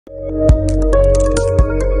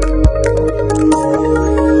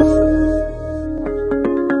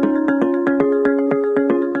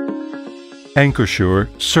Anchorsure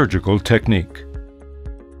surgical technique.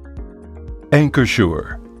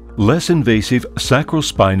 Anchorsure, less invasive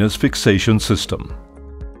sacrospinous fixation system.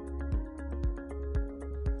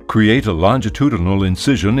 Create a longitudinal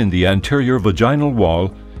incision in the anterior vaginal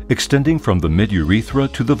wall extending from the mid-urethra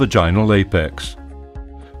to the vaginal apex.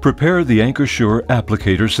 Prepare the Anchorsure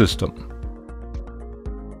applicator system.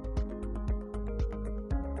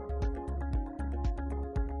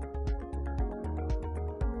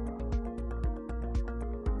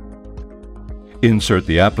 Insert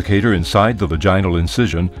the applicator inside the vaginal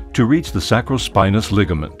incision to reach the sacrospinous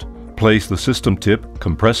ligament. Place the system tip,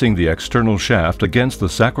 compressing the external shaft against the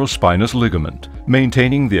sacrospinous ligament.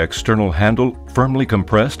 Maintaining the external handle firmly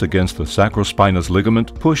compressed against the sacrospinous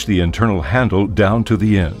ligament, push the internal handle down to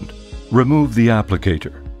the end. Remove the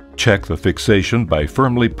applicator. Check the fixation by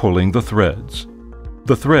firmly pulling the threads.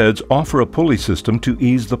 The threads offer a pulley system to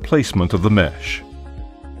ease the placement of the mesh.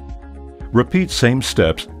 Repeat same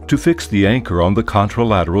steps to fix the anchor on the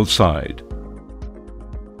contralateral side.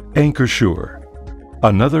 Anchorsure,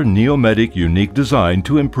 another Neomedic unique design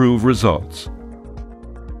to improve results.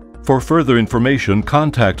 For further information,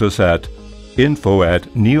 contact us at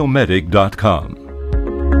info@neomedic.com.